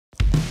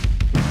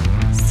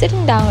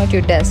Sitting down at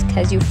your desk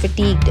has you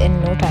fatigued in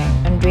no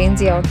time and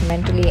drains you out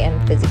mentally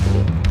and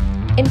physically.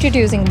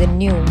 Introducing the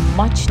new,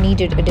 much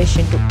needed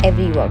addition to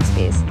every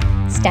workspace,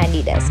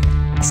 STANDi Desk.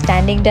 A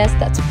standing desk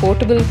that's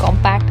portable,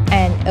 compact,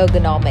 and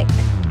ergonomic.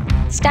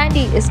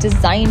 STANDi is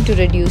designed to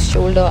reduce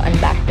shoulder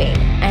and back pain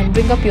and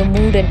bring up your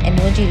mood and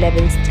energy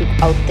levels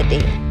throughout the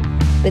day.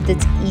 With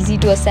its easy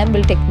to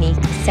assemble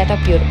technique, set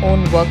up your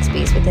own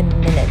workspace within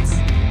minutes.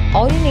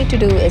 All you need to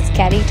do is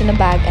carry it in a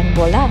bag and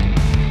voila!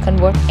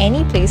 Convert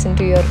any place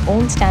into your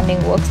own standing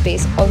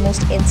workspace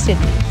almost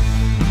instantly.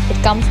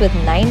 It comes with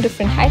 9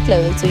 different height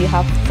levels, so you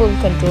have full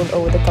control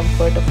over the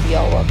comfort of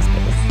your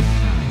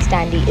workspace.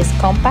 STANDi is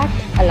compact,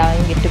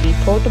 allowing it to be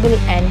portable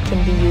and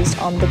can be used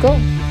on the go.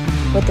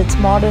 With its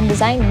modern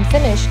design and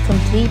finish,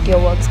 complete your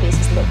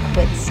workspace's look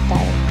with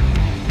style.